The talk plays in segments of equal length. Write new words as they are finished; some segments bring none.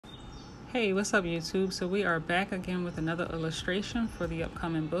Hey, what's up YouTube? So we are back again with another illustration for the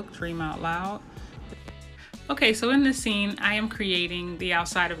upcoming book, Dream Out Loud. Okay, so in this scene, I am creating the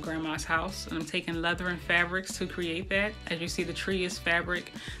outside of Grandma's house, and I'm taking leather and fabrics to create that. As you see, the tree is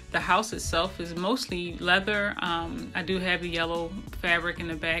fabric. The house itself is mostly leather. I do have the yellow fabric in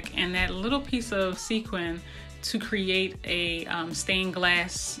the back, and that little piece of sequin to create a stained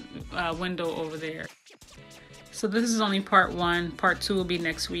glass window over there. So this is only part one. Part two will be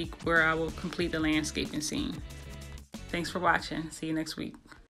next week, where I will complete the landscaping scene. Thanks for watching. See you next week.